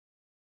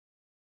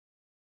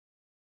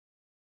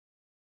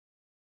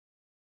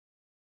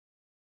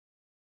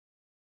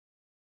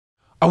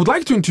I would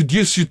like to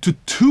introduce you to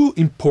two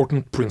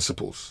important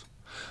principles: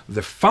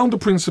 the founder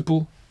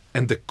principle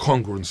and the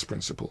congruence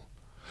principle.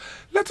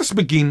 Let us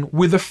begin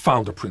with the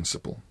founder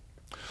principle.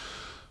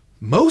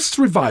 Most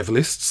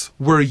revivalists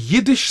were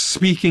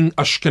Yiddish-speaking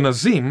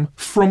Ashkenazim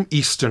from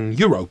Eastern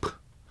Europe.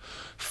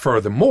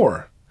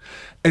 Furthermore,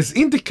 as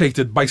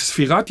indicated by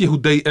Sfirat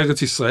Yehudei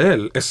Eretz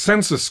Israel, a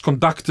census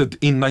conducted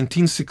in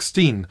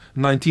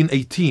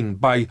 1916-1918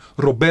 by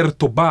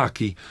Roberto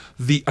Bacchi,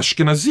 the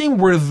Ashkenazim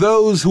were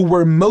those who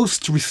were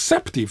most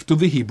receptive to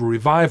the Hebrew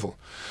revival.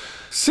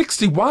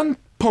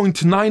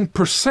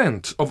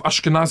 61.9% of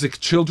Ashkenazic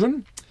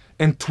children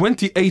and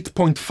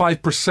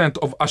 28.5%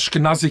 of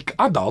Ashkenazic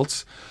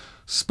adults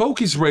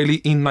spoke Israeli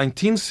in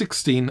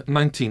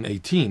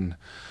 1916-1918.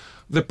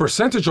 The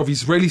percentage of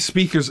Israeli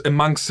speakers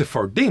among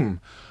Sephardim,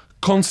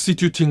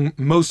 constituting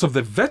most of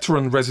the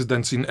veteran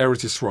residents in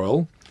Eretz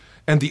Israel,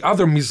 and the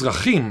other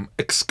Mizrachim,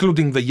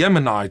 excluding the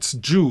Yemenites,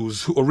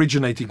 Jews who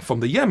originating from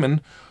the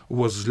Yemen,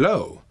 was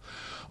low.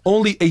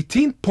 Only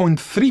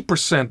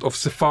 18.3% of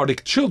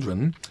Sephardic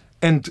children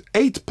and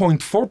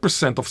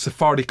 8.4% of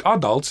Sephardic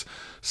adults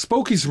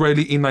spoke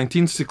Israeli in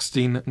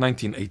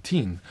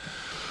 1916-1918.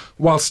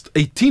 Whilst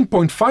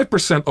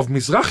 18.5% of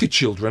Mizrahi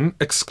children,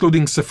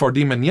 excluding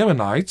Sephardim and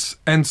Yemenites,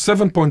 and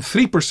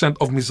 7.3%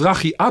 of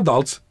Mizrahi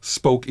adults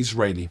spoke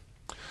Israeli.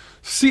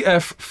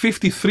 CF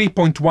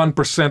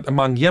 53.1%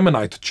 among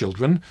Yemenite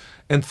children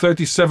and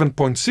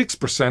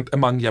 37.6%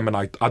 among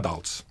Yemenite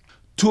adults.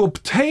 To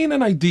obtain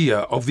an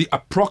idea of the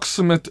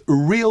approximate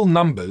real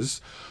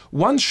numbers,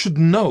 one should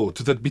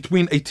note that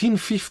between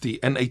 1850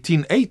 and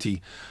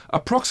 1880,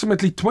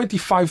 approximately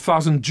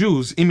 25,000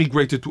 Jews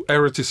immigrated to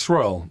Eretz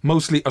Israel,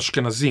 mostly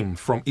Ashkenazim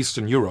from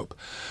Eastern Europe.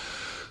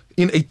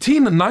 In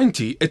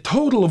 1890, a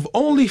total of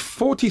only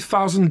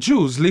 40,000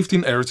 Jews lived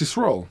in Eretz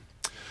Israel.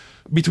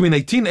 Between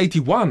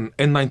 1881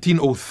 and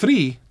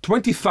 1903,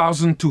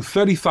 20,000 to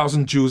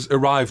 30,000 Jews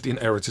arrived in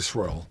Eretz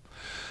Israel.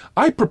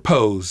 I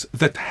propose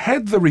that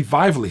had the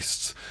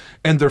revivalists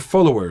and their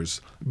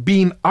followers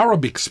been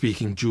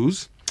Arabic-speaking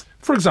Jews,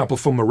 for example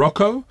from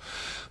Morocco,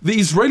 the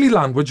Israeli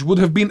language would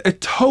have been a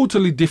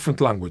totally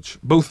different language,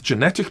 both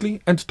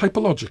genetically and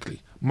typologically,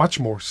 much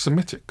more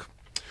Semitic.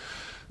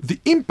 The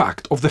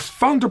impact of the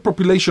founder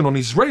population on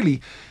Israeli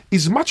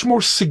is much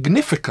more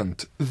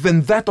significant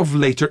than that of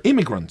later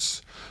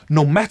immigrants,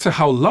 no matter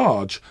how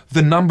large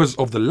the numbers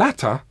of the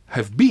latter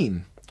have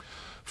been.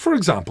 For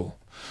example,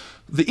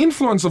 the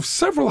influence of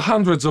several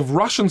hundreds of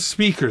Russian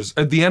speakers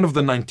at the end of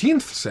the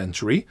 19th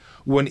century,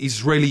 when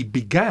Israeli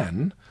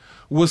began,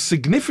 was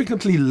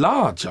significantly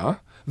larger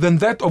than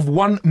that of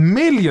 1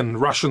 million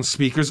Russian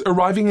speakers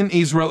arriving in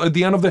Israel at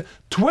the end of the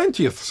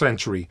 20th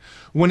century,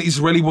 when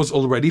Israeli was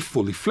already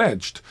fully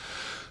fledged.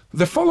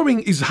 The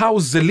following is how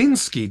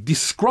Zelinsky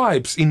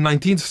describes in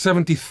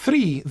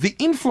 1973 the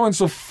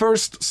influence of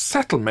first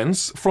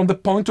settlements from the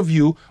point of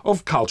view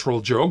of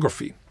cultural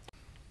geography.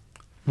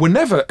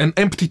 Whenever an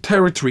empty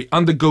territory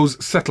undergoes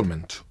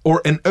settlement,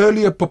 or an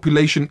earlier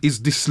population is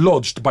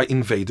dislodged by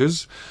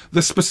invaders,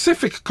 the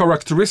specific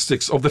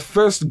characteristics of the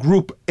first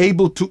group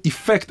able to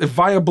effect a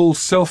viable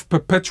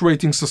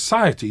self-perpetuating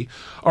society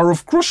are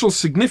of crucial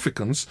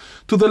significance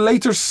to the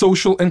later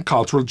social and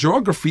cultural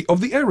geography of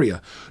the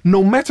area,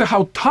 no matter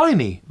how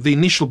tiny the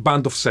initial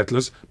band of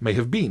settlers may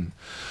have been.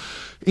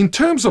 In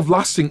terms of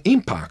lasting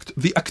impact,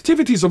 the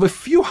activities of a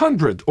few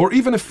hundred or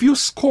even a few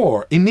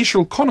score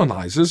initial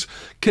colonizers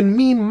can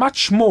mean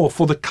much more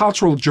for the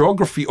cultural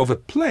geography of a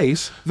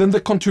place than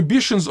the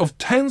contributions of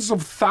tens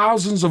of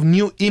thousands of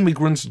new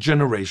immigrants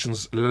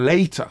generations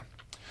later.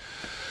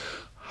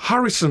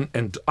 Harrison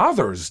and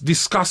others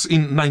discuss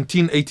in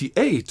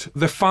 1988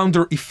 the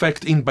founder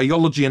effect in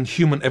biology and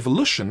human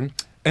evolution,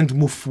 and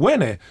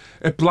Mufwene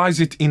applies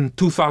it in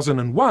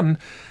 2001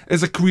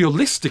 as a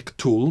creolistic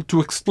tool to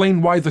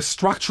explain why the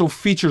structural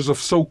features of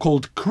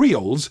so-called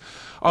creoles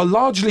are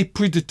largely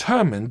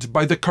predetermined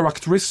by the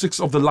characteristics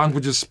of the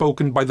languages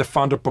spoken by the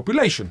founder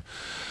population,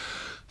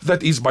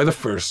 that is, by the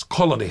first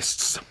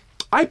colonists.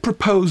 I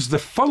propose the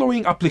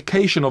following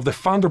application of the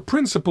founder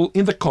principle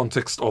in the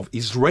context of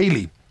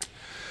Israeli.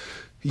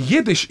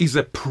 Yiddish is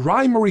a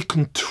primary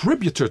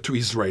contributor to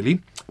Israeli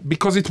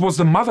because it was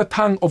the mother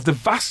tongue of the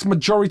vast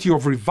majority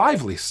of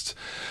revivalists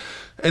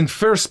and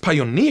first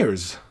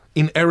pioneers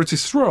in Eretz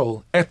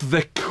Israel at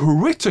the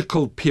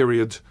critical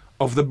period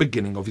of the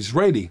beginning of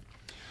Israeli.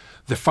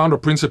 The founder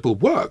principle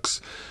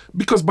works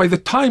because by the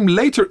time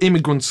later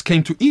immigrants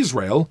came to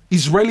Israel,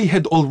 Israeli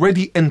had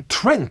already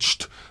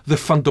entrenched the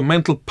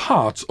fundamental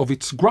parts of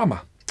its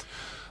grammar.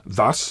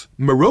 Thus,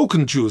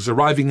 Moroccan Jews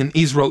arriving in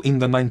Israel in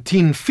the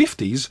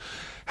 1950s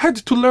had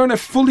to learn a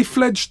fully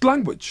fledged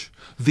language.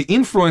 The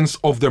influence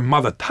of their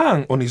mother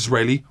tongue on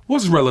Israeli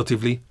was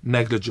relatively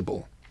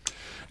negligible.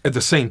 At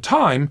the same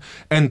time,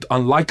 and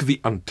unlike the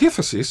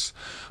antithesis,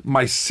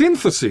 my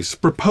synthesis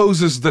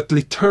proposes that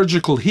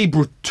liturgical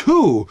Hebrew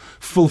too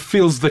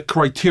fulfills the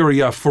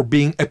criteria for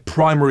being a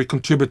primary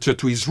contributor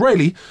to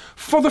Israeli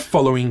for the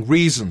following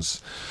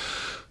reasons.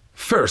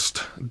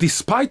 First,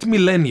 despite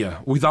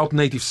millennia without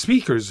native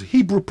speakers,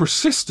 Hebrew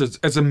persisted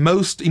as a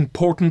most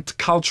important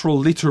cultural,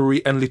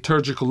 literary and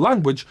liturgical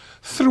language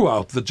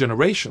throughout the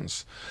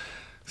generations.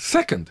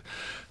 Second,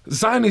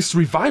 Zionist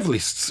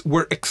revivalists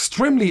were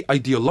extremely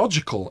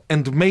ideological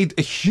and made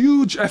a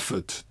huge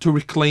effort to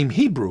reclaim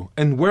Hebrew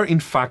and were in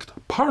fact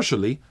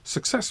partially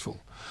successful.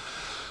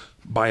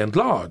 By and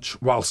large,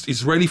 whilst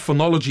Israeli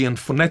phonology and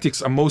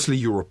phonetics are mostly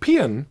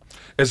European,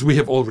 as we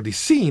have already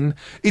seen,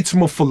 its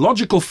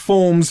morphological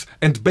forms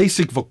and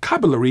basic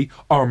vocabulary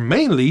are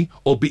mainly,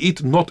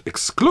 albeit not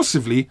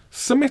exclusively,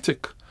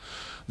 Semitic.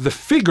 The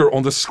figure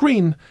on the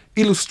screen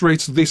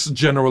illustrates this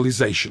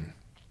generalization.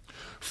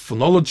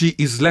 Phonology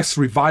is less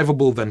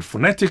revivable than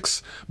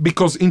phonetics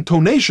because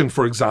intonation,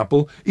 for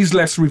example, is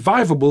less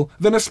revivable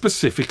than a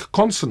specific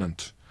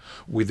consonant.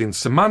 Within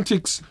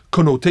semantics,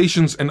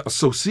 connotations and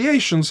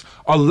associations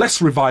are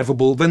less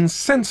revivable than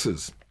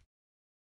senses.